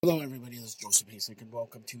Hello, everybody. This is Joseph Hasek, and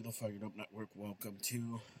welcome to the FiredUp Network. Welcome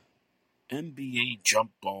to NBA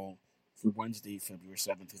Jump Ball for Wednesday, February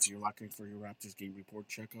 7th. If you're looking for your Raptors game report,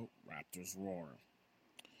 check out Raptors Roar.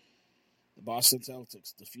 The Boston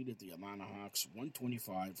Celtics defeated the Atlanta Hawks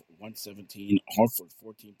 125-117. Horford,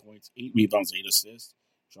 14 points, 8 rebounds, 8 assists.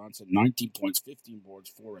 Johnson, 19 points, 15 boards,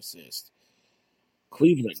 4 assists.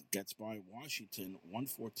 Cleveland gets by Washington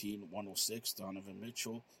 114-106. Donovan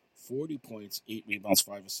Mitchell, 40 points, 8 rebounds,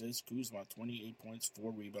 5 assists. Kuzma, 28 points,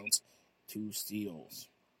 4 rebounds, 2 steals.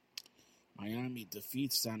 Miami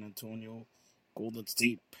defeats San Antonio. Golden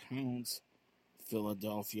State pounds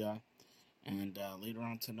Philadelphia. And later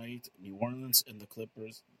on tonight, New Orleans and the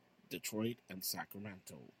Clippers, Detroit and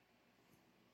Sacramento.